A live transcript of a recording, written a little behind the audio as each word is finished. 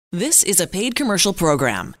This is a paid commercial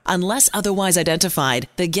program. Unless otherwise identified,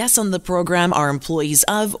 the guests on the program are employees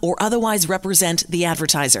of or otherwise represent the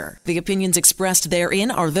advertiser. The opinions expressed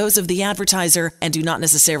therein are those of the advertiser and do not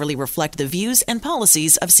necessarily reflect the views and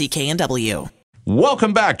policies of CKNW.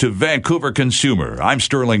 Welcome back to Vancouver Consumer. I'm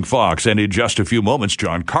Sterling Fox, and in just a few moments,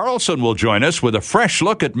 John Carlson will join us with a fresh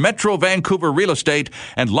look at Metro Vancouver real estate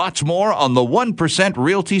and lots more on the 1%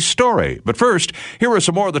 Realty story. But first, here are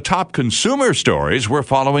some more of the top consumer stories we're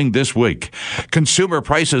following this week. Consumer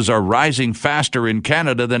prices are rising faster in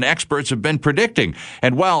Canada than experts have been predicting.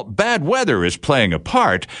 And while bad weather is playing a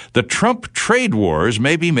part, the Trump trade wars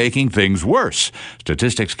may be making things worse.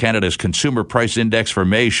 Statistics Canada's Consumer Price Index for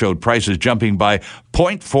May showed prices jumping by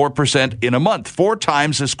 0.4% in a month, 4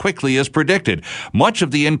 times as quickly as predicted. Much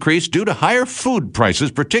of the increase due to higher food prices,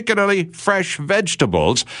 particularly fresh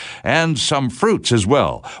vegetables and some fruits as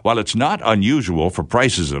well. While it's not unusual for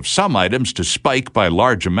prices of some items to spike by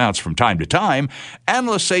large amounts from time to time,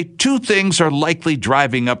 analysts say 2 things are likely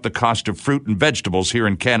driving up the cost of fruit and vegetables here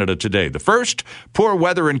in Canada today. The first, poor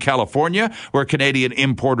weather in California, where Canadian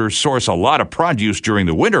importers source a lot of produce during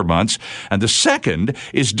the winter months. And the second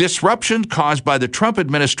is disruption caused by the Trump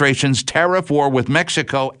administration's tariff war with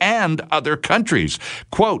Mexico and other countries.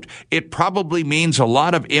 Quote, it probably means a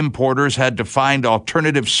lot of importers had to find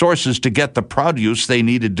alternative sources to get the produce they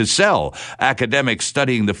needed to sell. Academics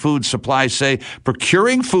studying the food supply say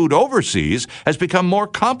procuring food overseas has become more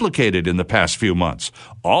complicated in the past few months.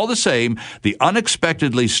 All the same, the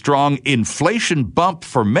unexpectedly strong inflation bump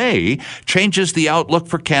for May changes the outlook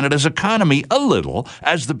for Canada's economy a little,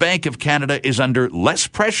 as the Bank of Canada is under less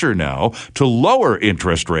pressure now to lower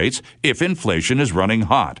interest rates if inflation is running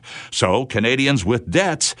hot. So Canadians with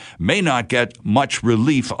debts may not get much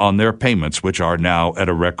relief on their payments, which are now at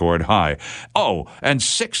a record high. Oh, and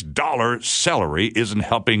 $6 celery isn't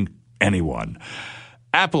helping anyone.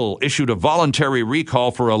 Apple issued a voluntary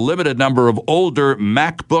recall for a limited number of older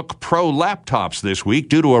MacBook Pro laptops this week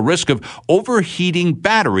due to a risk of overheating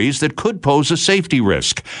batteries that could pose a safety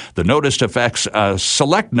risk. The notice affects a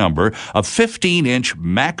select number of 15-inch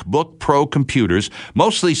MacBook Pro computers,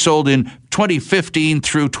 mostly sold in 2015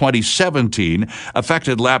 through 2017.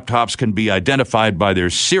 Affected laptops can be identified by their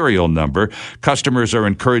serial number. Customers are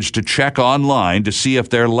encouraged to check online to see if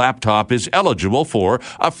their laptop is eligible for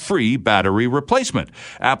a free battery replacement.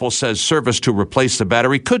 Apple says service to replace the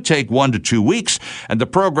battery could take 1 to 2 weeks, and the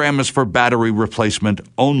program is for battery replacement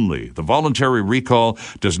only. The voluntary recall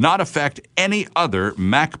does not affect any other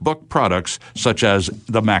MacBook products, such as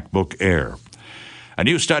the MacBook Air. A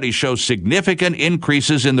new study shows significant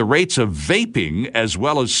increases in the rates of vaping as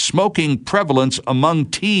well as smoking prevalence among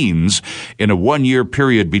teens in a 1-year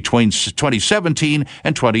period between 2017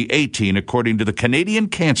 and 2018, according to the Canadian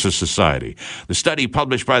Cancer Society. The study,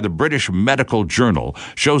 published by the British Medical Journal,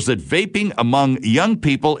 shows that vaping among young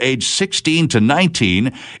people aged 16 to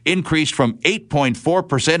 19 increased from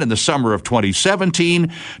 8.4% in the summer of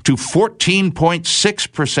 2017 to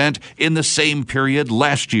 14.6% in the same period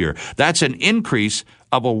last year. That's an increase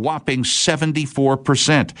of a whopping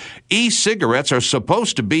 74%. E-cigarettes are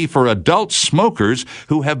supposed to be for adult smokers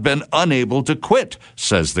who have been unable to quit,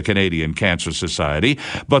 says the Canadian Cancer Society.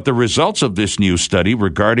 But the results of this new study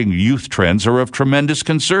regarding youth trends are of tremendous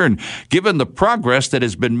concern. Given the progress that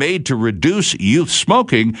has been made to reduce youth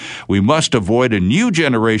smoking, we must avoid a new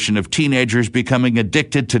generation of teenagers becoming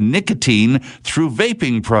addicted to nicotine through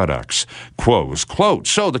vaping products. Quote.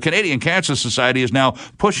 So the Canadian Cancer Society is now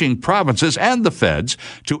pushing provinces and the feds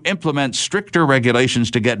to implement stricter regulations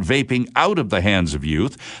to get vaping out of the hands of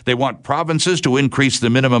youth. They want provinces to increase the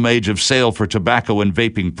minimum age of sale for tobacco and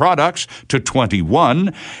vaping products to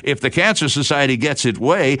 21. If the Cancer Society gets its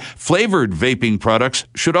way, flavored vaping products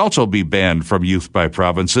should also be banned from youth by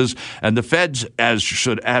provinces, and the feds, as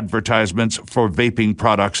should advertisements for vaping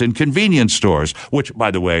products in convenience stores, which, by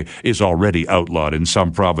the way, is already outlawed in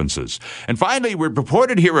some provinces. And finally, we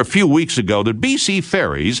reported here a few weeks ago that BC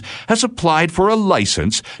Ferries has applied for a license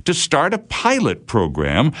to start a pilot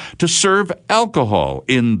program to serve alcohol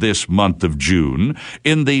in this month of June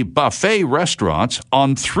in the buffet restaurants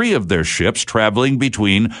on 3 of their ships traveling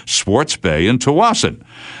between Swartz Bay and Tsawwassen.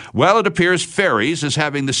 Well, it appears Ferries is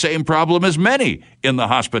having the same problem as many in the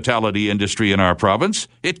hospitality industry in our province.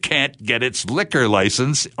 It can't get its liquor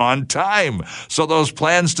license on time. So those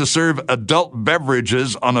plans to serve adult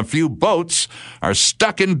beverages on a few boats are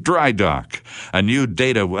stuck in dry dock. A new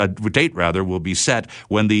date will be set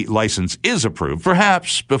when the license is approved,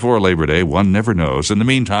 perhaps before Labor Day. One never knows. In the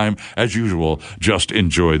meantime, as usual, just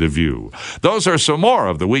enjoy the view. Those are some more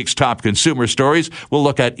of the week's top consumer stories. We'll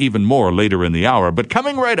look at even more later in the hour. But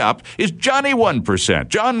coming right up is Johnny 1%,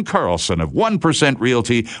 John Carlson of 1%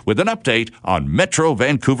 Realty, with an update on Metro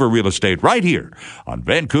Vancouver real estate right here on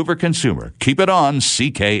Vancouver Consumer. Keep it on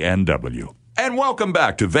CKNW. And welcome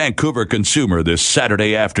back to Vancouver Consumer this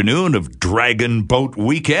Saturday afternoon of Dragon Boat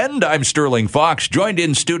Weekend. I'm Sterling Fox, joined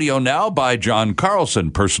in studio now by John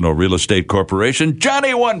Carlson, Personal Real Estate Corporation. Johnny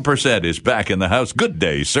 1% is back in the house. Good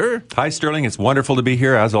day, sir. Hi, Sterling. It's wonderful to be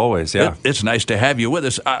here, as always. Yeah, It's nice to have you with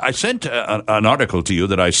us. I sent an article to you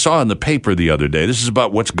that I saw in the paper the other day. This is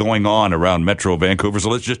about what's going on around Metro Vancouver, so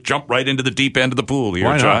let's just jump right into the deep end of the pool here,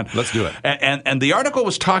 Why not? John. Let's do it. And the article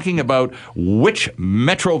was talking about which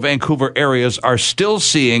Metro Vancouver areas are still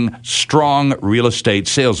seeing strong real estate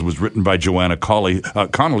sales. It was written by Joanna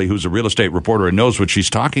Connolly, who's a real estate reporter and knows what she's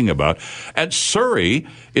talking about. And Surrey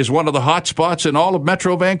is one of the hot spots in all of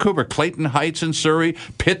Metro Vancouver. Clayton Heights in Surrey,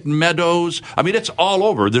 Pitt Meadows. I mean, it's all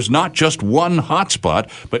over. There's not just one hot spot.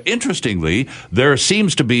 But interestingly, there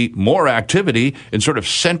seems to be more activity in sort of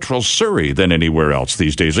central Surrey than anywhere else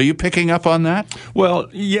these days. Are you picking up on that? Well,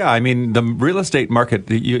 yeah. I mean, the real estate market,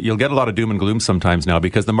 you'll get a lot of doom and gloom sometimes now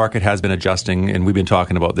because the market has been adjusting, and we've been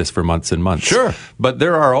talking about this for months and months. Sure. But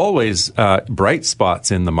there are always bright spots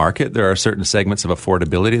in the market. There are certain segments of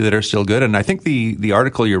affordability that are still good. And I think the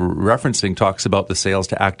article you're referencing talks about the sales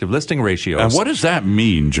to active listing ratios. And what does that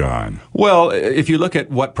mean, John? Well, if you look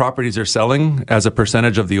at what properties are selling as a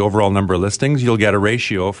percentage of the overall number of listings, you'll get a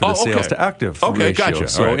ratio for the sales to active ratio. Gotcha.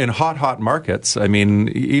 So right. in hot markets, I mean,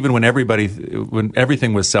 even when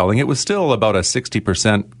everything was selling, it was still about a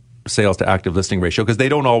 60% sales to active listing ratio because they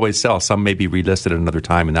don't always sell. Some may be relisted at another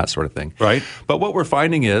time and that sort of thing. Right. But what we're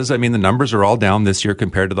finding is, I mean, the numbers are all down this year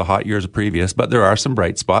compared to the hot years previous, but there are some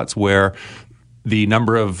bright spots where the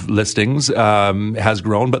number of listings has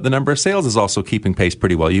grown, but the number of sales is also keeping pace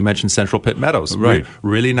pretty well. You mentioned Central Pitt Meadows. Right.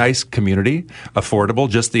 Really nice community, affordable,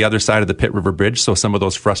 just the other side of the Pitt River Bridge. So some of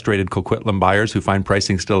those frustrated Coquitlam buyers who find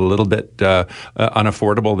pricing still a little bit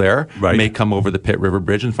unaffordable there may come over the Pitt River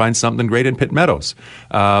Bridge and find something great in Pitt Meadows.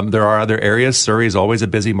 There are other areas. Surrey is always a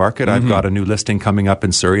busy market. I've got a new listing coming up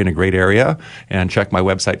in Surrey in a great area, and check my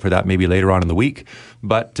website for that maybe later on in the week.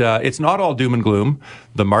 But it's not all doom and gloom.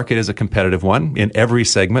 The market is a competitive one in every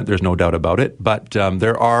segment. There's no doubt about it. But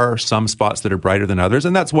there are some spots that are brighter than others.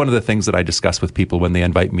 And that's one of the things that I discuss with people when they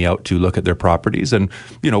invite me out to look at their properties. And,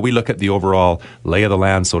 we look at the overall lay of the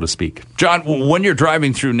land, so to speak. John, when you're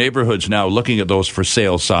driving through neighborhoods now looking at those for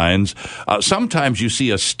sale signs, sometimes you see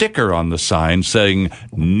a sticker on the sign saying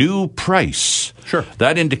new price. Sure.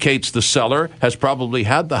 That indicates the seller has probably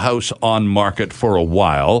had the house on market for a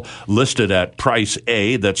while, listed at price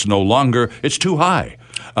A that's no longer, it's too high.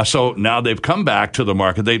 So now they've come back to the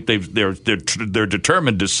market. They're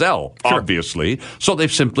determined to sell, obviously. So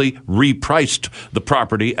they've simply repriced the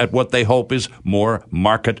property at what they hope is more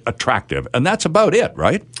market attractive. And that's about it,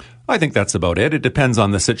 right? I think that's about it. It depends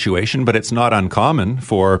on the situation, but it's not uncommon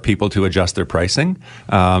for people to adjust their pricing.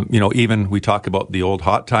 Even we talk about the old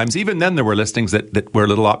hot times. Even then, there were listings that were a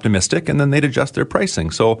little optimistic, and then they'd adjust their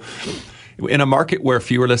pricing. So in a market where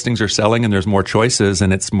fewer listings are selling and there's more choices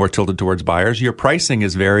and it's more tilted towards buyers, your pricing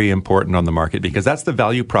is very important on the market because that's the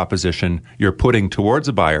value proposition you're putting towards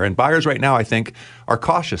a buyer. And buyers right now, I think, are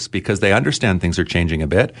cautious because they understand things are changing a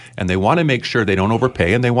bit and they want to make sure they don't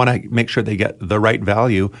overpay and they want to make sure they get the right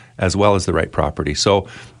value as well as the right property. So,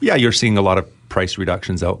 yeah, you're seeing a lot of price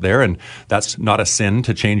reductions out there, and that's not a sin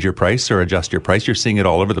to change your price or adjust your price. You're seeing it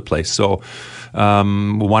all over the place. So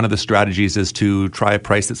one of the strategies is to try a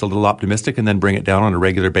price that's a little optimistic and then bring it down on a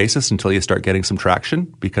regular basis until you start getting some traction,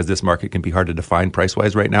 because this market can be hard to define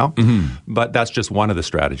price-wise right now. But that's just one of the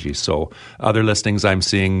strategies. So other listings I'm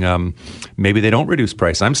seeing, maybe they don't reduce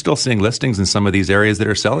price. I'm still seeing listings in some of these areas that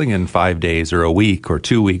are selling in 5 days or a week or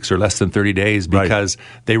 2 weeks or less than 30 days because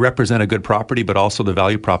they represent a good property, but also the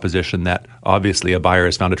value proposition that obviously a buyer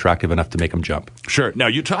has found attractive enough to make them jump. Sure. Now,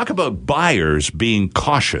 you talk about buyers being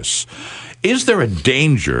cautious. Is there a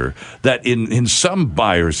danger that in some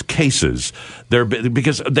buyers' cases,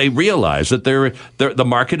 because they realize that the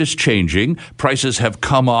market is changing, prices have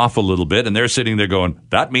come off a little bit, and they're sitting there going,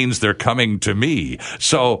 that means they're coming to me.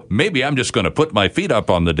 So maybe I'm just going to put my feet up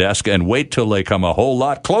on the desk and wait till they come a whole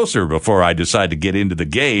lot closer before I decide to get into the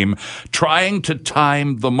game, trying to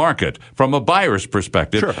time the market from a buyer's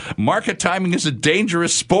perspective. Sure. Market timing is a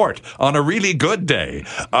dangerous sport on a really good day.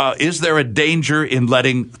 Is there a danger in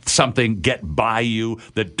letting something get get by you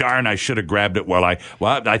that, darn, I should have grabbed it while I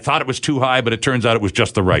thought it was too high, but it turns out it was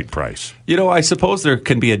just the right price? I suppose there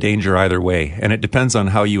can be a danger either way, and it depends on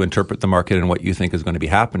how you interpret the market and what you think is going to be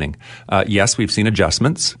happening. Yes, we've seen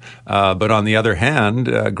adjustments, but on the other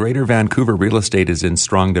hand, Greater Vancouver real estate is in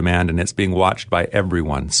strong demand, and it's being watched by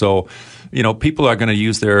everyone. So, people are going to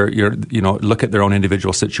use look at their own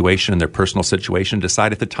individual situation and their personal situation,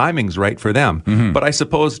 decide if the timing's right for them. Mm-hmm. But I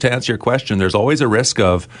suppose, to answer your question, there's always a risk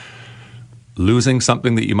of losing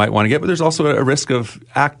something that you might want to get, but there's also a risk of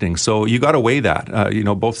acting. So you got to weigh that,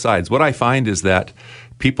 both sides. What I find is that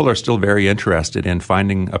people are still very interested in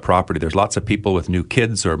finding a property. There's lots of people with new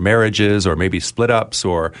kids or marriages or maybe split-ups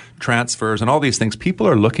or transfers and all these things. People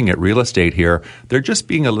are looking at real estate here. They're just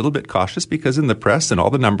being a little bit cautious because in the press and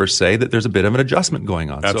all the numbers say that there's a bit of an adjustment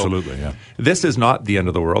going on. Absolutely, so this is not the end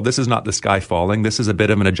of the world. This is not the sky falling. This is a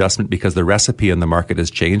bit of an adjustment because the recipe in the market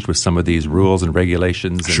has changed with some of these rules and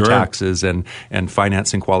regulations and taxes and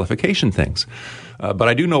financing qualification things. But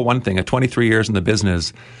I do know one thing. At 23 years in the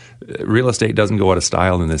business, real estate doesn't go out of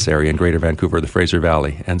style in this area in Greater Vancouver, the Fraser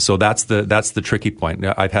Valley. And so that's the tricky point.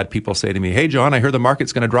 I've had people say to me, "Hey, John, I heard the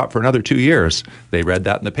market's going to drop for another 2 years." They read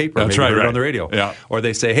that in the paper. That's maybe right, heard it on the radio. Yeah. Or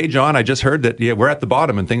they say, "Hey, John, I just heard that we're at the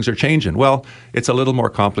bottom and things are changing." Well, it's a little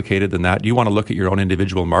more complicated than that. You want to look at your own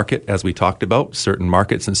individual market, as we talked about. Certain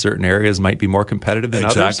markets in certain areas might be more competitive than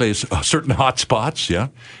others. Exactly. Certain hot spots, yeah.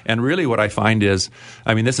 And really what I find is,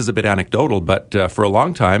 this is a bit anecdotal, but for a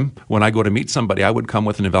long time, when I go to meet somebody, I would come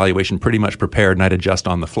with an evaluation pretty much prepared, and I'd adjust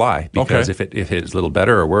on the fly because if it's a little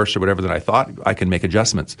better or worse or whatever than I thought, I can make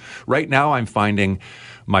adjustments. Right now, I'm finding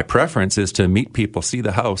my preference is to meet people, see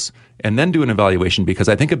the house, and then do an evaluation because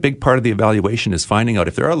I think a big part of the evaluation is finding out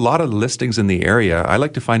if there are a lot of listings in the area. I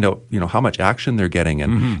like to find out, how much action they're getting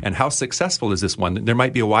and how successful is this one. There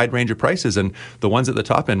might be a wide range of prices, and the ones at the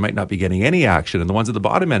top end might not be getting any action, and the ones at the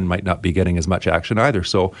bottom end might not be getting as much action either.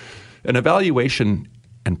 So an evaluation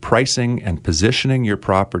and pricing and positioning your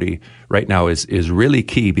property right now is really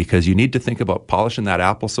key because you need to think about polishing that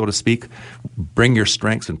apple, so to speak, bring your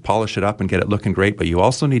strengths and polish it up and get it looking great. But you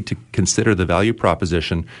also need to consider the value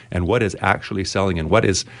proposition and what is actually selling and what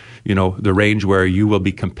is, the range where you will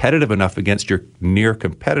be competitive enough against your near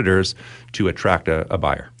competitors to attract a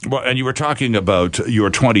buyer. Well, and you were talking about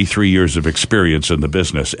your 23 years of experience in the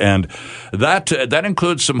business, and that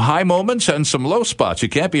includes some high moments and some low spots. You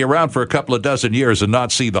can't be around for a couple of dozen years and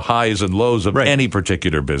not see the highs and lows of any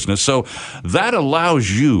particular business. So that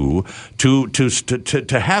allows you to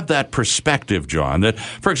have that perspective, John, that,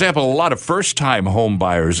 for example, a lot of first-time home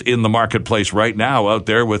buyers in the marketplace right now out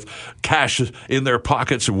there with cash in their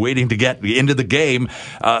pockets waiting to get into the game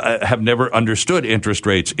have never understood interest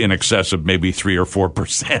rates in excess of maybe 3 or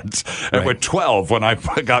 4%. Right. With 12 when I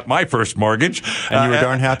got my first mortgage. And you were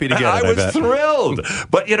darn happy to get it, I was thrilled.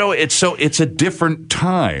 But, it's a different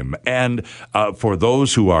time. And for those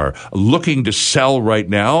who are looking to sell right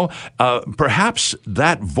now, perhaps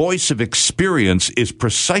that voice of experience is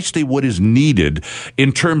precisely what is needed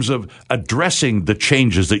in terms of addressing the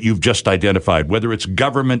changes that you've just identified, whether it's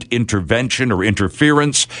government intervention or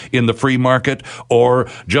interference in the free market or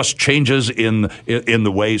just changes in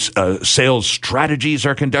the ways sales strategies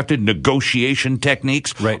are conducted, negotiation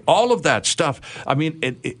techniques, all of that stuff.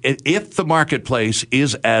 If the marketplace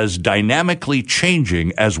is as dynamically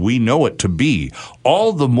changing as we know it to be,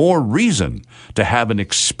 all the more reason to have an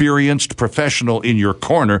experienced professional in your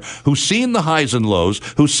corner who's seen the highs and lows,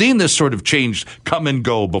 who's seen this sort of change come and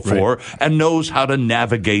go before, and knows how to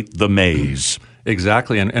navigate the maze.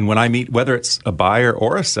 Exactly. And when I meet, whether it's a buyer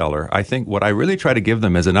or a seller, I think what I really try to give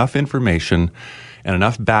them is enough information and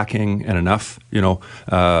enough backing and enough,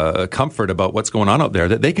 comfort about what's going on out there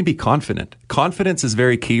that they can be confident. Confidence is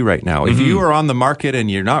very key right now. Mm-hmm. If you are on the market and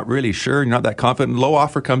you're not really sure, you're not that confident, low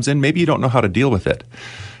offer comes in, maybe you don't know how to deal with it.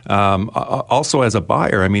 Also, as a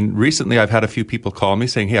buyer, recently I've had a few people call me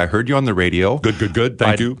saying, "Hey, I heard you on the radio." Good.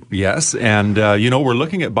 Thank you. Yes. And, we're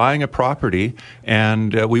looking at buying a property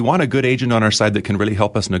and we want a good agent on our side that can really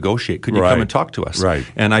help us negotiate. Could you come and talk to us? Right.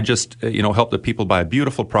 And I just, helped the people buy a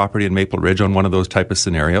beautiful property in Maple Ridge on one of those type of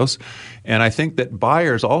scenarios. And I think that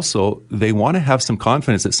buyers also, they want to have some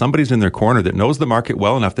confidence that somebody's in their corner that knows the market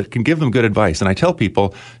well enough that can give them good advice. And I tell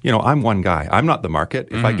people, I'm one guy. I'm not the market.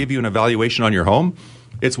 If I give you an evaluation on your home,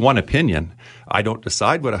 it's one opinion. I don't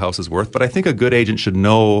decide what a house is worth, but I think a good agent should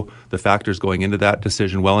know the factors going into that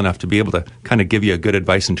decision well enough to be able to kind of give you a good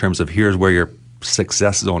advice in terms of here's where your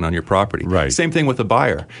success zone on your property. Right. Same thing with a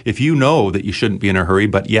buyer. If you know that you shouldn't be in a hurry,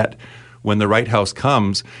 but yet when the right house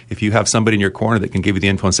comes, if you have somebody in your corner that can give you the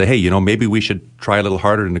info and say, hey, maybe we should try a little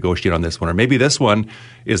harder to negotiate on this one, or maybe this one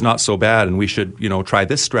is not so bad and we should, try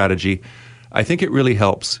this strategy. I think it really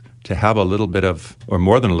helps to have a little bit of, or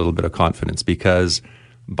more than a little bit of confidence, because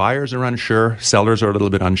buyers are unsure, sellers are a little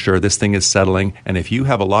bit unsure. This thing is settling, and if you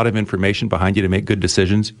have a lot of information behind you to make good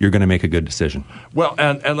decisions, you're going to make a good decision. Well,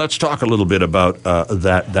 and let's talk a little bit about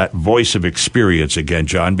that voice of experience again,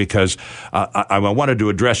 John, because I wanted to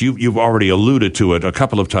address, you've already alluded to it a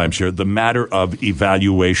couple of times here, the matter of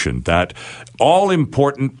evaluation, that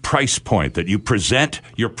all-important price point that you present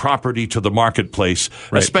your property to the marketplace,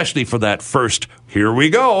 right, especially for that first, here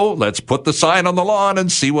we go, let's put the sign on the lawn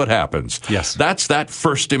and see what happens. Yes. That's that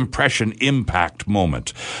first impression impact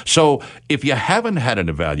moment. So if you haven't had an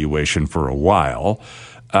evaluation for a while,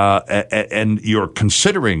 and you're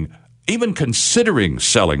even considering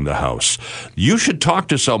selling the house, you should talk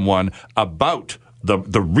to someone about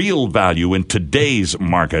the real value in today's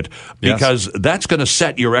market, because that's going to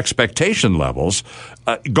set your expectation levels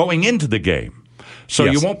going into the game. So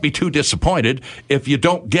you won't be too disappointed if you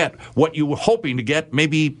don't get what you were hoping to get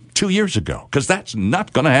maybe 2 years ago, because that's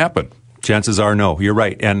not going to happen. Chances are no. You're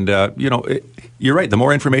right. And, you're right. The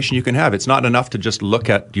more information you can have, it's not enough to just look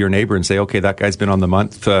at your neighbor and say, okay, that guy's been on the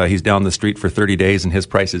month, he's down the street for 30 days and his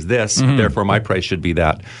price is this, therefore my price should be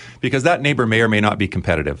that. Because that neighbor may or may not be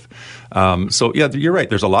competitive. So, you're right.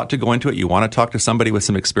 There's a lot to go into it. You want to talk to somebody with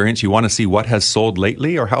some experience. You want to see what has sold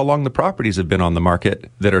lately or how long the properties have been on the market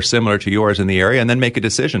that are similar to yours in the area, and then make a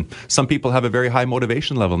decision. Some people have a very high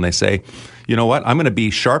motivation level and they say, you know what, I'm going to be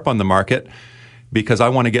sharp on the market because I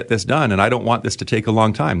want to get this done and I don't want this to take a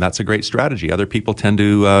long time. That's a great strategy. Other people tend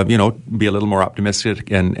to, be a little more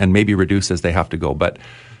optimistic and maybe reduce as they have to go. But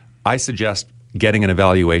I suggest getting an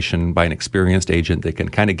evaluation by an experienced agent that can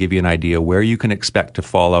kind of give you an idea where you can expect to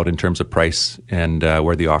fall out in terms of price and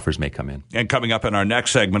where the offers may come in. And coming up in our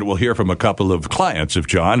next segment, we'll hear from a couple of clients of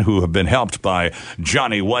John who have been helped by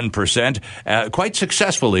Johnny 1% quite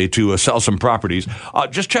successfully to sell some properties.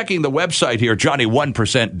 Just checking the website here,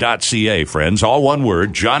 johnny1%.ca, friends. All one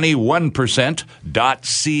word,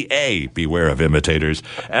 johnny1%.ca. Beware of imitators.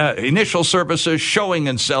 Initial services, showing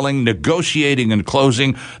and selling, negotiating and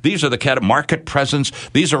closing. These are the market presence.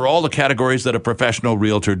 These are all the categories that a professional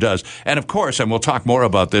realtor does. And of course, and we'll talk more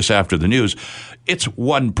about this after the news, it's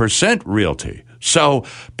 1% realty. So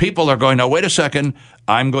people are going, now, wait a second,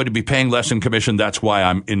 I'm going to be paying less in commission. That's why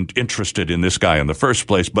I'm interested in this guy in the first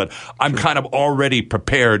place. But I'm kind of already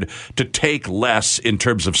prepared to take less in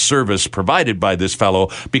terms of service provided by this fellow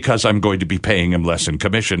because I'm going to be paying him less in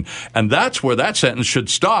commission. And that's where that sentence should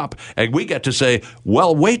stop. And we get to say,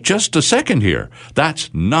 well, wait just a second here. That's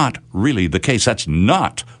not really the case. That's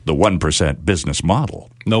not the 1% business model.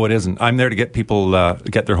 No, it isn't. I'm there to get people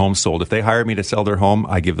get their homes sold. If they hire me to sell their home,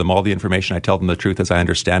 I give them all the information. I tell them the truth as I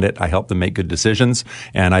understand it. I help them make good decisions,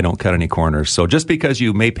 and I don't cut any corners. So just because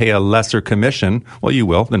you may pay a lesser commission, well, you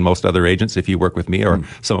will, than most other agents if you work with me or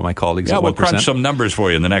some of my colleagues at 1%. We'll crunch some numbers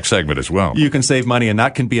for you in the next segment as well. You can save money, and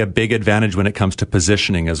that can be a big advantage when it comes to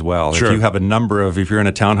positioning as well. Sure. If you have if you're in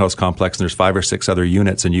a townhouse complex and there's 5 or 6 other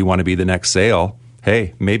units and you want to be the next sale,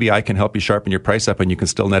 hey, maybe I can help you sharpen your price up and you can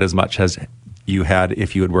still net as much as you had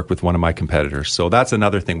if you had worked with one of my competitors. So that's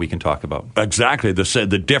another thing we can talk about. Exactly.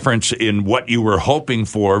 The difference in what you were hoping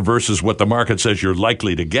for versus what the market says you're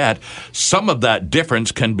likely to get, some of that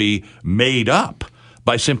difference can be made up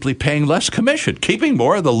by simply paying less commission, keeping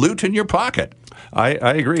more of the loot in your pocket. I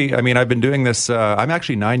agree. I mean, I've been doing this. I'm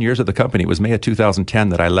actually 9 years at the company. It was May of 2010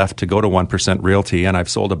 that I left to go to 1% Realty, and I've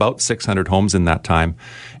sold about 600 homes in that time.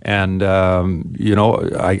 And,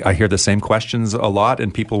 I hear the same questions a lot,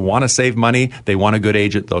 and people want to save money. They want a good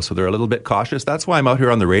agent, though, so they're a little bit cautious. That's why I'm out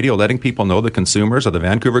here on the radio letting people know, the consumers of the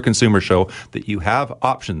Vancouver Consumer Show, that you have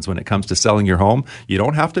options when it comes to selling your home. You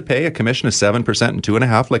don't have to pay a commission of 7% and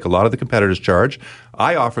 2.5% like a lot of the competitors charge.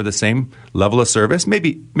 I offer the same level of service,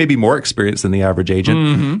 maybe more experience than the average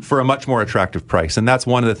agent, for a much more attractive price. And that's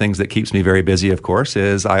one of the things that keeps me very busy, of course,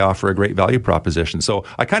 is I offer a great value proposition. So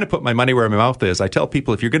I kind of put my money where my mouth is. I tell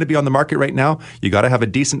people, if you're going to be on the market right now, you got to have a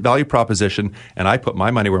decent value proposition. And I put my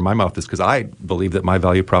money where my mouth is because I believe that my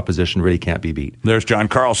value proposition really can't be beat. There's John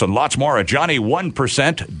Carlson. Lots more at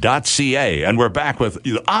johnny1%.ca. And we're back with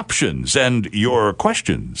options and your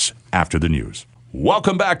questions after the news.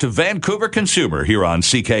 Welcome back to Vancouver Consumer here on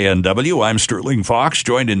CKNW. I'm Sterling Fox,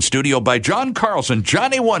 joined in studio by John Carlson.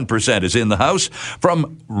 Johnny 1% is in the house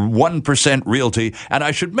from 1% Realty. And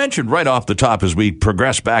I should mention right off the top as we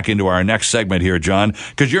progress back into our next segment here, John,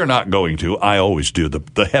 because you're not going to. I always do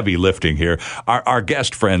the heavy lifting here. Our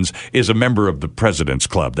guest, friends, is a member of the President's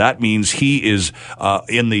Club. That means he is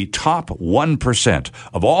in the top 1%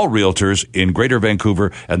 of all realtors in Greater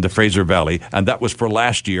Vancouver and the Fraser Valley. And that was for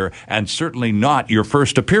last year, and certainly not not your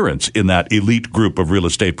first appearance in that elite group of real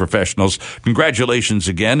estate professionals. Congratulations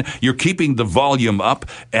again. You're keeping the volume up.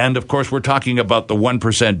 And, of course, we're talking about the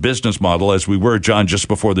 1% business model, as we were, John, just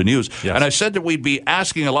before the news. Yes. And I said that we'd be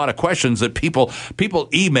asking a lot of questions that people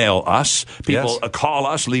email us, people call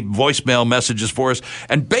us, leave voicemail messages for us.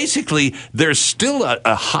 And basically, there's still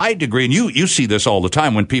a high degree, and you see this all the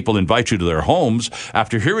time when people invite you to their homes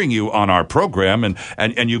after hearing you on our program,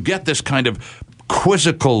 and you get this kind of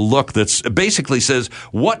quizzical look that basically says,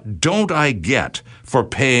 what don't I get for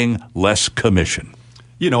paying less commission?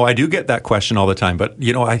 You know, I do get that question all the time, but,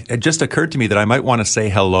 you know, it just occurred to me that I might want to say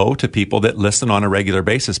hello to people that listen on a regular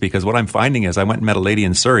basis, because what I'm finding is I went and met a lady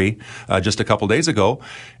in Surrey just a couple days ago,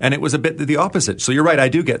 and it was a bit the opposite. So you're right, I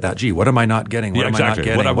do get that. Gee, what am I not getting? What am I not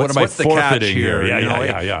getting? What am I forfeiting here?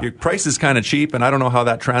 Your price is kind of cheap, and I don't know how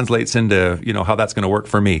that translates into, you know, how that's going to work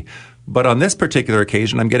for me. But on this particular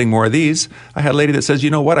occasion, I'm getting more of these. I had a lady that says, you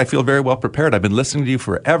know what, I feel very well prepared. I've been listening to you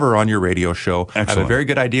forever on your radio show. Excellent. I have a very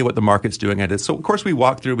good idea what the market's doing. So, of course, we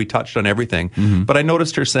walked through, we touched on everything. Mm-hmm. But I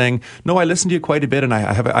noticed her saying, no, I listened to you quite a bit, and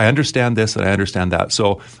I understand this and I understand that.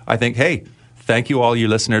 So I think, hey, thank you, all you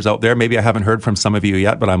listeners out there. Maybe I haven't heard from some of you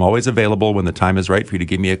yet, but I'm always available when the time is right for you to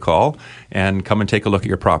give me a call and come and take a look at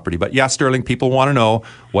your property. But yeah, Sterling, people want to know,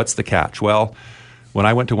 what's the catch? Well, when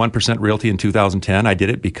I went to 1% Realty in 2010, I did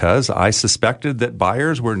it because I suspected that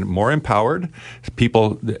buyers were more empowered.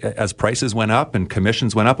 People, as prices went up and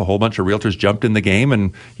commissions went up, a whole bunch of realtors jumped in the game.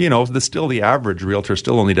 And, you know, the average realtor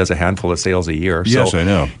still only does a handful of sales a year. Yes, so I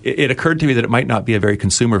know. It occurred to me that it might not be a very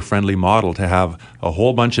consumer-friendly model to have a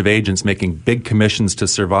whole bunch of agents making big commissions to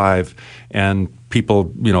survive and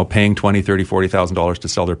people, you know, paying $20,000, $30,000, $40,000 to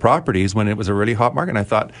sell their properties when it was a really hot market. And I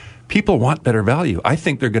thought, people want better value. I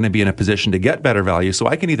think they're going to be in a position to get better value, so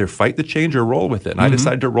I can either fight the change or roll with it. And I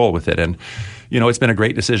decided to roll with it. And, you know, it's been a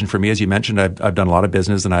great decision for me. As you mentioned, I've done a lot of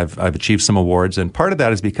business and I've achieved some awards. And part of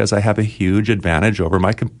that is because I have a huge advantage over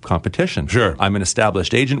my competition. Sure. I'm an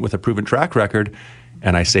established agent with a proven track record,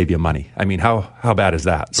 and I save you money. I mean, how bad is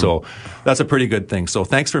that? So that's a pretty good thing. So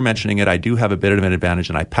thanks for mentioning it. I do have a bit of an advantage,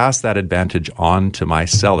 and I pass that advantage on to my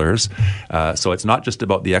sellers. So it's not just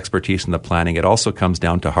about the expertise and the planning. It also comes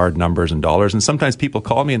down to hard numbers and dollars. And sometimes people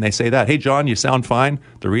call me and they say that, hey, John, you sound fine.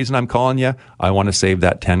 The reason I'm calling you, I want to save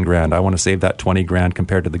that 10 grand. I want to save that 20 grand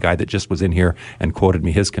compared to the guy that just was in here and quoted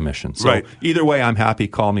me his commission. So Either way, I'm happy.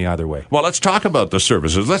 Call me either way. Well, let's talk about the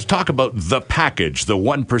services. Let's talk about the package, the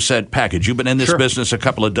 1% package. You've been in this business a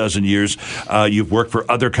couple of dozen years. You've worked for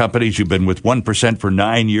other companies. You've been with 1% for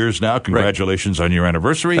 9 years now. Congratulations on your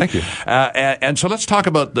anniversary. Thank you. And so let's talk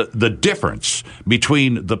about the difference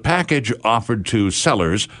between the package offered to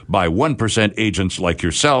sellers by 1% agents like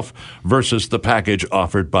yourself versus the package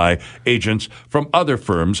offered by agents from other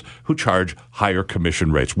firms who charge higher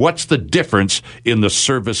commission rates. What's the difference in the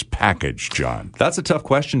service package, John? That's a tough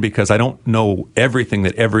question because I don't know everything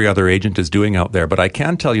that every other agent is doing out there, but I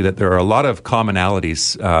can tell you that there are a lot of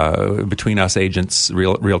commonalities between us agents,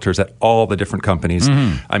 realtors at all the different companies.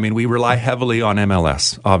 I mean, we rely heavily on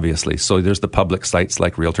MLS, obviously. So there's the public sites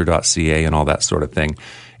like Realtor.ca and all that sort of thing.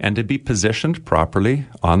 And to be positioned properly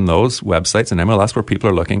on those websites and MLS where people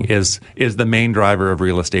are looking is the main driver of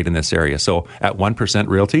real estate in this area. So at 1%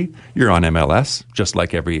 Realty, you're on MLS, just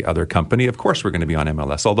like every other company. Of course, we're going to be on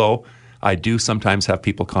MLS, although I do sometimes have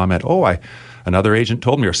people comment, another agent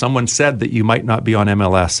told me or someone said that you might not be on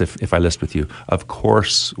MLS if I list with you. Of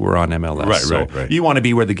course, we're on MLS. Right. You want to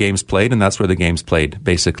be where the game's played, and that's where the game's played,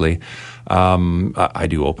 basically. I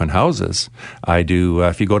do open houses. I do,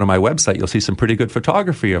 if you go to my website, you'll see some pretty good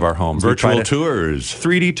photography of our homes. Virtual tours.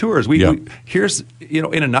 3D tours. Here's,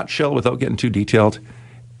 in a nutshell, without getting too detailed,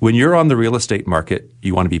 when you're on the real estate market,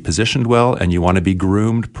 you want to be positioned well and you want to be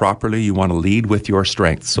groomed properly. You want to lead with your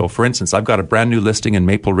strengths. So, for instance, I've got a brand new listing in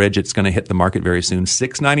Maple Ridge. It's going to hit the market very soon.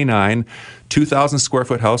 $699, 2,000 square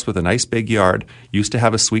foot house with a nice big yard. Used to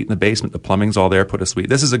have a suite in the basement. The plumbing's all there. Put a suite.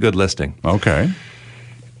 This is a good listing. Okay.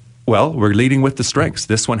 Well, we're leading with the strengths.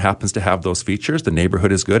 This one happens to have those features. The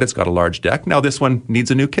neighborhood is good. It's got a large deck. Now, this one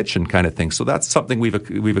needs a new kitchen kind of thing. So that's something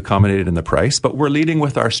we've accommodated in the price. But we're leading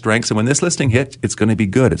with our strengths. And when this listing hits, it's going to be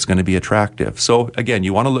good. It's going to be attractive. So, again,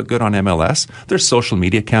 you want to look good on MLS. There's social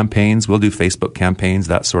media campaigns. We'll do Facebook campaigns,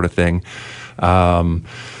 that sort of thing.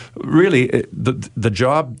 Really, the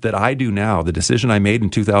job that I do now, the decision I made in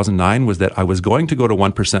 2009 was that I was going to go to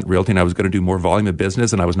 1% Realty and I was going to do more volume of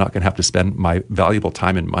business and I was not going to have to spend my valuable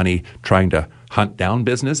time and money trying to hunt down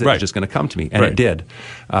business. It was just going to come to me, and it did.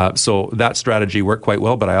 So that strategy worked quite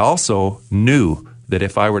well, but I also knew that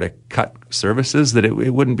if I were to cut services, that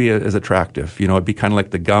it wouldn't be as attractive. It'd be kind of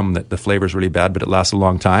like the gum that the flavor's really bad, but it lasts a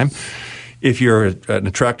long time. if you're an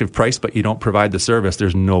attractive price but you don't provide the service,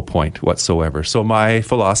 there's no point whatsoever. So my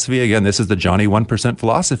philosophy, again, this is the Johnny 1%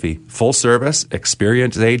 philosophy. Full service,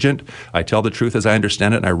 experienced agent. I tell the truth as I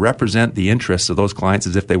understand it, and I represent the interests of those clients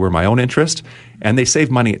as if they were my own interest, and they save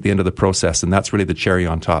money at the end of the process, and that's really the cherry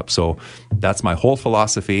on top. So that's my whole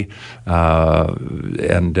philosophy.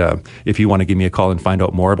 And if you want to give me a call and find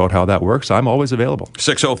out more about how that works, I'm always available.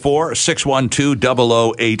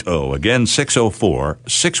 604-612-0080. Again,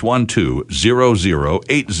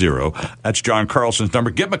 604-612-0080. That's John Carlson's number.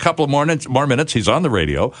 Give him a couple of more minutes. He's on the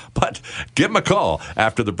radio, but give him a call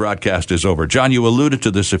after the broadcast is over. John, you alluded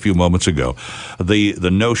to this a few moments ago. The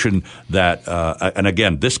notion that, and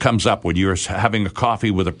again, this comes up when you're having a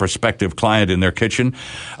coffee with a prospective client in their kitchen,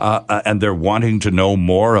 and they're wanting to know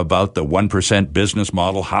more about the 1% business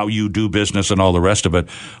model, how you do business, and all the rest of it.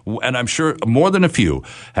 And I'm sure more than a few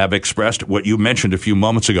have expressed what you mentioned a few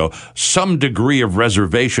moments ago, some degree of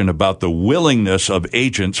reservation about the willingness of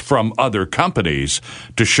agents from other companies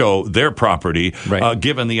to show their property, right.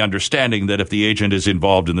 Given the understanding that if the agent is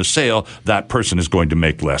involved in the sale, that person is going to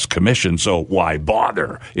make less commission. So why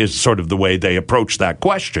bother is sort of the way they approach that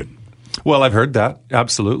question. Well, I've heard that.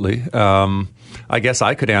 Absolutely. I guess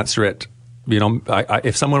I could answer it.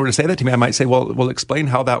 If someone were to say that to me, I might say, well, explain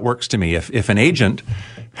how that works to me. If an agent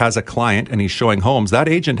has a client and he's showing homes, that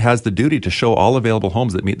agent has the duty to show all available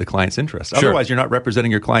homes that meet the client's interests. Sure. Otherwise, you're not representing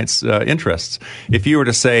your client's interests. If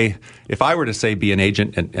I were to say, be an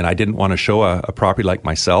agent and I didn't want to show a property like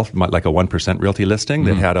myself, like a 1% realty listing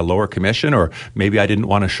that had a lower commission, or maybe I didn't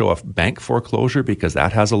want to show a bank foreclosure because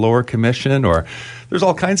that has a lower commission, or there's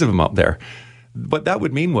all kinds of them out there. What that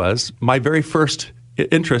would mean was my very first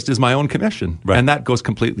interest is my own commission. Right. And that goes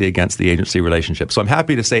completely against the agency relationship. So I'm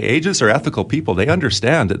happy to say agents are ethical people. They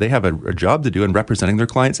understand that they have a job to do in representing their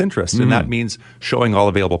client's interests. And that means showing all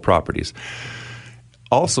available properties.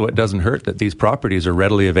 Also, it doesn't hurt that these properties are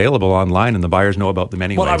readily available online and the buyers know about them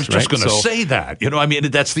anyway. Well, I was just going to say that.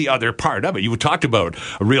 That's the other part of it. You talked about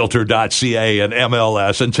Realtor.ca and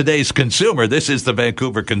MLS and today's consumer. This is the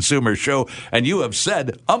Vancouver Consumer Show. And you have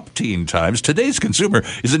said umpteen times, today's consumer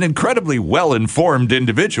is an incredibly well-informed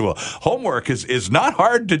individual. Homework is not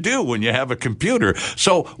hard to do when you have a computer.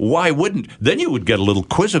 So why wouldn't? Then you would get a little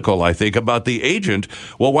quizzical, I think, about the agent.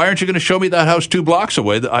 Well, why aren't you going to show me that house 2 blocks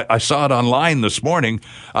away? I saw it online this morning.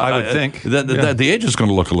 I would think. The agent's going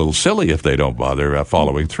to look a little silly if they don't bother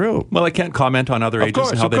following through. Well, I can't comment on other agents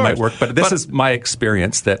and how they might work, but this is my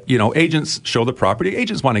experience that, agents show the property.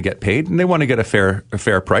 Agents want to get paid and they want to get a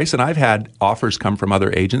fair price. And I've had offers come from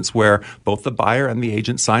other agents where both the buyer and the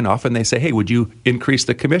agent sign off and they say, hey, would you increase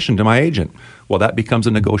the commission to my agent? Well, that becomes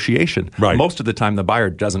a negotiation. Right. Most of the time, the buyer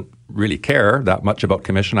doesn't really care that much about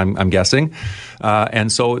commission, I'm guessing. And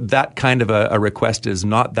so that kind of a request is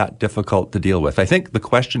not that difficult to deal with. I think the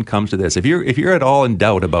question comes to this. If you're at all in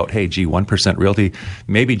doubt about, hey, 1% realty,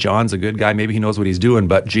 maybe John's a good guy, maybe he knows what he's doing,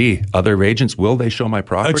 but other agents, will they show my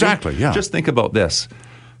property? Exactly, yeah. Just think about this.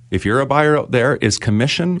 If you're a buyer out there, is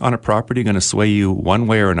commission on a property going to sway you one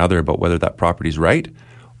way or another about whether that property's right?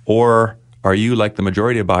 Or are you like the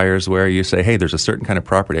majority of buyers where you say, hey, there's a certain kind of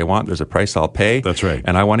property I want, there's a price I'll pay. That's right.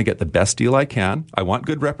 And I want to get the best deal I can. I want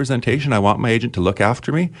good representation. I want my agent to look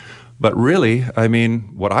after me. But really,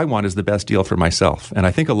 what I want is the best deal for myself. And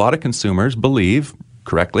I think a lot of consumers believe,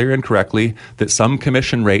 correctly or incorrectly, that some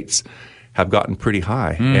commission rates have gotten pretty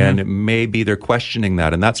high. And it may be they're questioning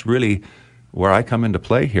that. And that's really where I come into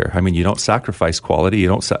play here. You don't sacrifice quality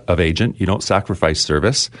of agent. You don't sacrifice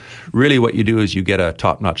service. Really what you do is you get a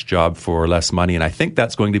top-notch job for less money, and I think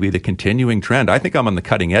that's going to be the continuing trend. I think I'm on the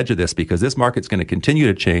cutting edge of this because this market's going to continue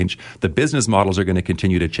to change. The business models are going to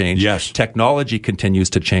continue to change. Yes. Technology continues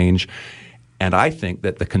to change. And I think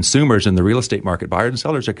that the consumers in the real estate market, buyers and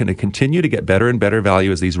sellers, are going to continue to get better and better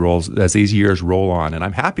value as these years roll on. And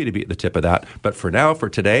I'm happy to be at the tip of that. But for now, for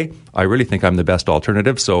today, I really think I'm the best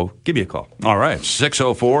alternative. So give me a call. All right.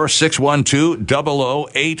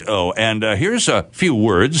 604-612-0080. And here's a few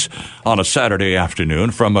words on a Saturday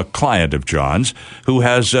afternoon from a client of John's who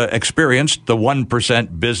has experienced the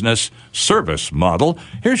 1% business service model.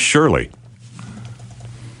 Here's Shirley.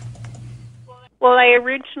 Well, I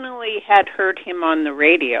originally had heard him on the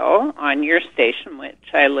radio, on your station, which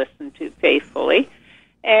I listened to faithfully.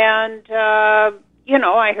 And, I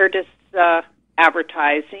heard his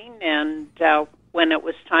advertising, and when it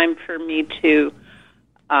was time for me to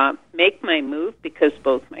make my move, because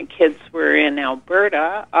both my kids were in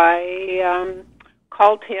Alberta, I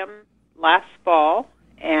called him last fall,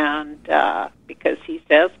 and because he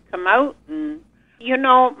says, come out and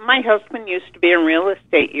my husband used to be in real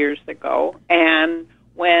estate years ago, and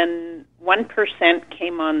when 1%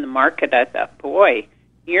 came on the market, I thought, boy,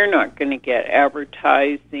 you're not going to get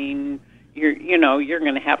advertising. You're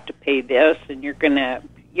going to have to pay this, and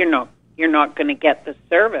you're not going to get the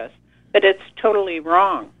service. But it's totally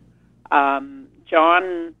wrong.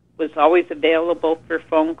 John was always available for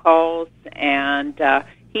phone calls, and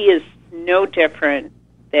he is no different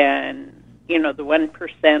than, the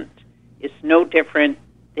 1% is no different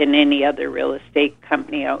than any other real estate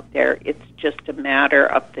company out there. It's just a matter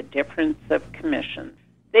of the difference of commissions.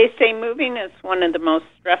 They say moving is one of the most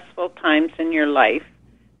stressful times in your life,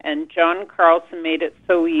 and John Carlson made it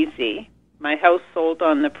so easy. My house sold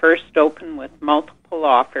on the first open with multiple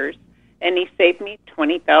offers, and he saved me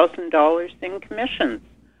 $20,000 in commissions.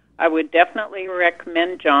 I would definitely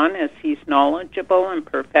recommend John, as he's knowledgeable and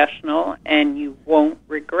professional, and you won't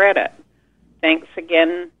regret it. Thanks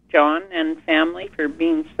again, John and family, for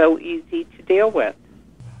being so easy to deal with.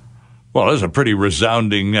 Well, there's a pretty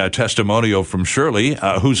resounding testimonial from Shirley,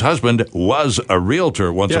 whose husband was a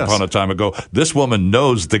realtor once upon a time ago. This woman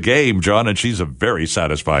knows the game, John, and she's a very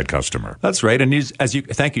satisfied customer. That's right. And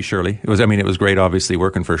thank you, Shirley. It was great, obviously,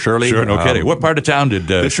 working for Shirley. Sure, no kidding. What part of town did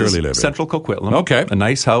Shirley live in? Central Coquitlam. Okay. A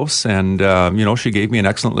nice house, and, she gave me an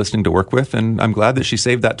excellent listing to work with, and I'm glad that she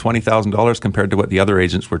saved that $20,000 compared to what the other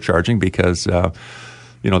agents were charging, because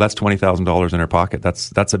that's $20,000 in her pocket.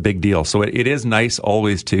 That's a big deal. So it is nice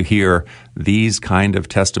always to hear these kind of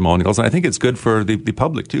testimonials. And I think it's good for the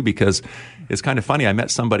public too, because it's kind of funny. I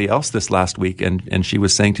met somebody else this last week, and she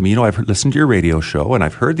was saying to me, I've listened to your radio show, and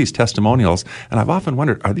I've heard these testimonials, and I've often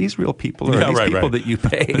wondered, are these real people, or are these people that you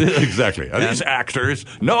pay? Exactly. Are these actors?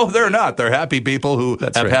 No, they're not. They're happy people who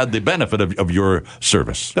have had the benefit of your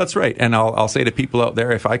service. That's right. And I'll say to people out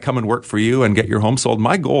there, if I come and work for you and get your home sold,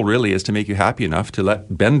 my goal really is to make you happy enough to let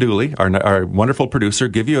Ben Dooley, our wonderful producer,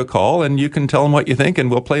 give you a call, and you can tell him what you think,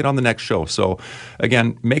 and we'll play it on the next show. So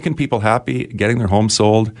again, making people happy, getting their home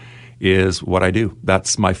sold is what I do.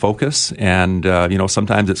 That's my focus. And,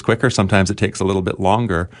 sometimes it's quicker, sometimes it takes a little bit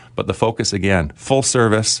longer. But the focus, again, full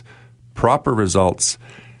service, proper results,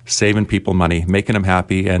 saving people money, making them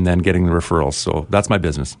happy, and then getting the referrals. So that's my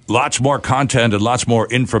business. Lots more content and lots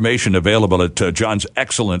more information available at John's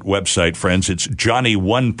excellent website, friends. It's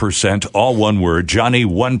Johnny1%, all one word,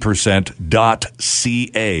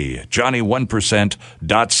 Johnny1%.ca.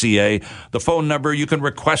 Johnny1%.ca. The phone number, you can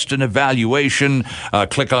request an evaluation,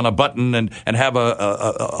 click on a button and have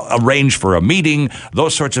a arrange for a meeting,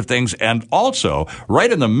 those sorts of things. And also,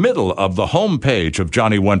 right in the middle of the homepage of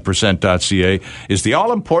Johnny1%.ca is the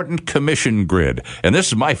all-important commission grid. And this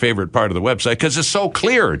is my favorite part of the website because it's so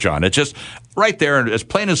clear, John. It's just right there and as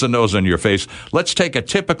plain as the nose on your face. Let's take a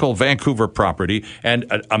typical Vancouver property, and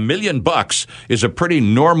 $1 million is a pretty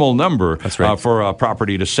normal number. That's right. For a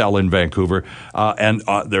property to sell in Vancouver. And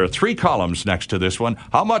there are 3 columns next to this one.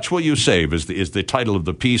 How much will you save is the title of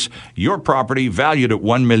the piece. Your property valued at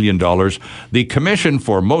 $1 million. The commission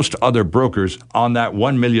for most other brokers on that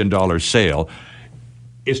 $1 million sale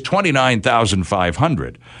is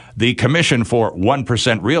 $29,500. The commission for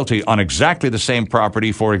 1% Realty on exactly the same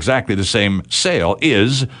property for exactly the same sale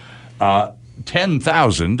is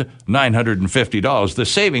 $10,950.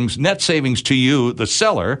 The net savings to you, the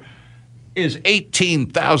seller, is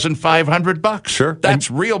 $18,500. Sure. That's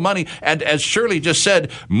real money. And as Shirley just said,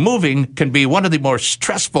 moving can be one of the more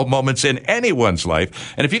stressful moments in anyone's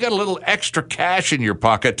life. And if you got a little extra cash in your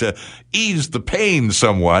pocket to ease the pain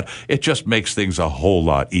somewhat, it just makes things a whole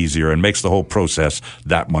lot easier and makes the whole process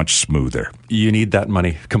that much smoother. You need that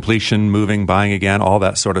money. Completion, moving, buying again, all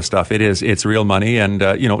that sort of stuff. It's real money. And,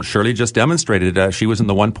 Shirley just demonstrated she was in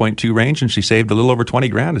the 1.2 range, and she saved a little over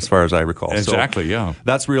 $20,000 as far as I recall. Exactly, yeah.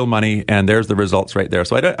 That's real money. And there's the results right there.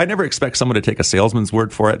 So I never expect someone to take a salesman's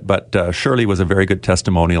word for it, but Shirley was a very good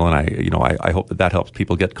testimonial, and I hope that helps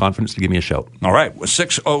people get confidence to give me a shout. All right,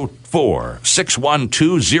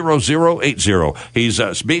 604-612-0080.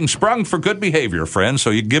 He's being sprung for good behavior, friends, so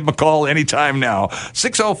you can give him a call anytime now.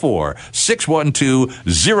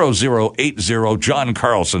 604-612-0080, John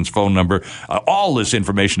Carlson's phone number. All this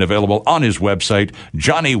information available on his website,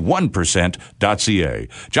 Johnny1%.ca.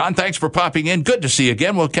 John, thanks for popping in. Good to see you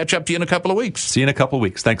again. We'll catch up to you in a couple of weeks. See you in a couple of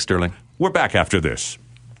weeks. Thanks, Sterling. We're back after this.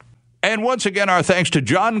 And once again, our thanks to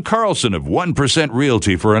John Carlson of 1%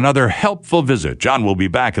 Realty for another helpful visit. John will be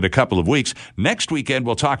back in a couple of weeks. Next weekend,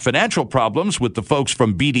 we'll talk financial problems with the folks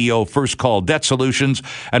from BDO First Call Debt Solutions,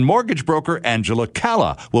 and mortgage broker Angela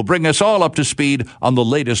Calla will bring us all up to speed on the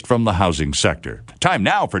latest from the housing sector. Time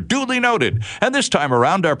now for Duly Noted. And this time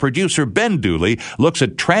around, our producer Ben Dooley looks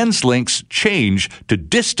at TransLink's change to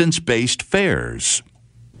distance-based fares.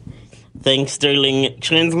 Thanks, Sterling.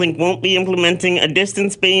 TransLink won't be implementing a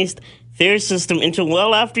distance-based fare system until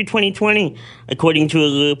well after 2020, according to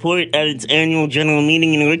a report at its annual general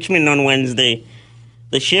meeting in Richmond on Wednesday.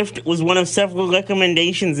 The shift was one of several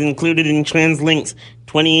recommendations included in TransLink's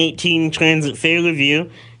 2018 Transit Fare Review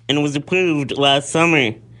and was approved last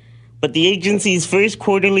summer. But the agency's first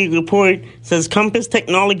quarterly report says Compass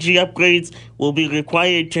technology upgrades will be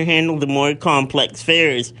required to handle the more complex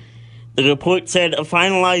fares. The report said a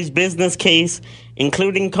finalized business case,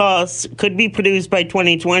 including costs, could be produced by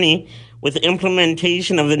 2020, with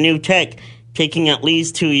implementation of the new tech taking at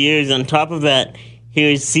least 2 years on top of that.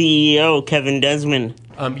 Here's CEO Kevin Desmond.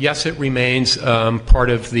 Yes, it remains part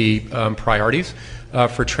of the priorities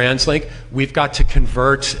for TransLink. We've got to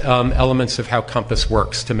convert elements of how Compass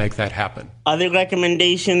works to make that happen. Other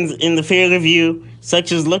recommendations in the fare review,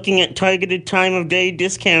 such as looking at targeted time-of-day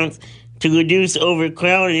discounts to reduce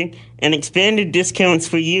overcrowding and expanded discounts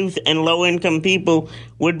for youth and low-income people,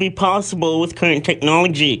 would be possible with current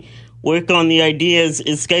technology. Work on the ideas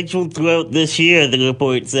is scheduled throughout this year, the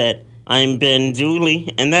report said. I'm Ben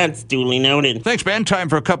Dooley, and that's duly noted. Thanks, Ben. Time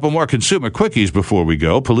for a couple more consumer quickies before we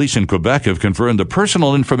go. Police in Quebec have confirmed the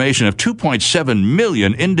personal information of 2.7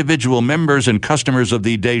 million individual members and customers of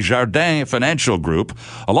the Desjardins Financial Group,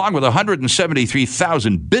 along with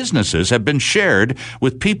 173,000 businesses, have been shared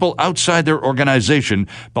with people outside their organization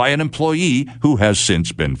by an employee who has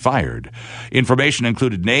since been fired. Information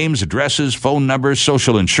included names, addresses, phone numbers,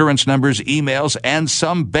 social insurance numbers, emails, and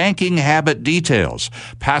some banking habit details.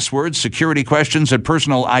 Passwords, security questions, and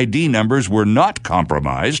personal ID numbers were not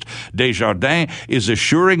compromised. Desjardins is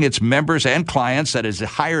assuring its members and clients that it has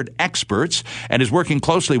hired experts and is working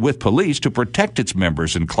closely with police to protect its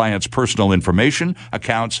members and clients' personal information,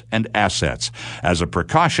 accounts, and assets. As a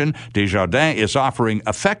precaution, Desjardins is offering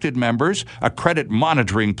affected members a credit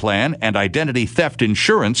monitoring plan and identity theft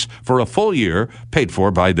insurance for a full year paid for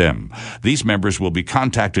by them. These members will be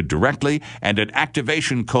contacted directly, and an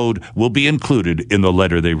activation code will be included in the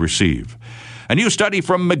letter they receive. A new study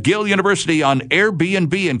from McGill University on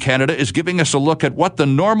Airbnb in Canada is giving us a look at what the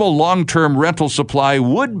normal long-term rental supply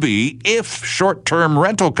would be if short-term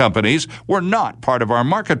rental companies were not part of our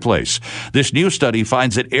marketplace. This new study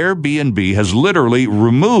finds that Airbnb has literally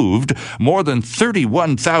removed more than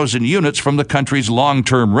 31,000 units from the country's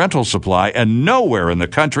long-term rental supply, and nowhere in the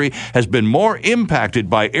country has been more impacted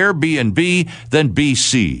by Airbnb than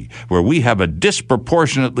BC, where we have a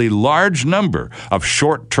disproportionately large number of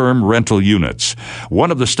short-term rental units.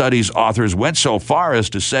 One of the study's authors went so far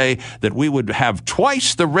as to say that we would have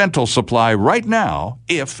twice the rental supply right now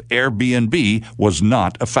if Airbnb was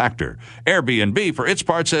not a factor. Airbnb, for its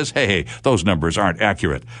part, says, hey, those numbers aren't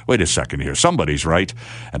accurate. Wait a second here. Somebody's right.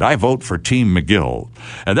 And I vote for Team McGill.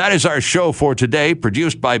 And that is our show for today,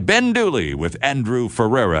 produced by Ben Dooley with Andrew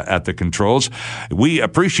Ferreira at the controls. We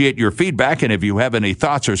appreciate your feedback, and if you have any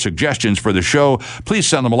thoughts or suggestions for the show, please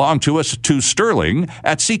send them along to us to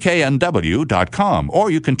sterling@cknw.com,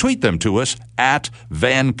 or you can tweet them to us at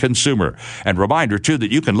Van Consumer. And reminder, too,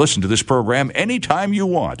 that you can listen to this program anytime you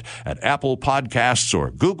want at Apple Podcasts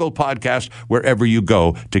or Google Podcasts, wherever you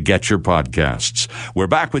go to get your podcasts. We're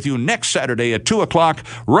back with you next Saturday at 2 o'clock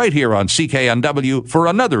right here on CKNW for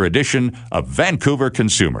another edition of Vancouver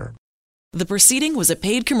Consumer. The proceeding was a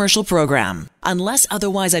paid commercial program. Unless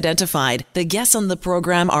otherwise identified, the guests on the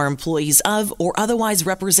program are employees of or otherwise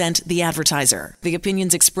represent the advertiser. The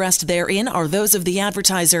opinions expressed therein are those of the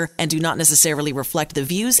advertiser and do not necessarily reflect the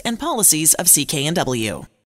views and policies of CKNW.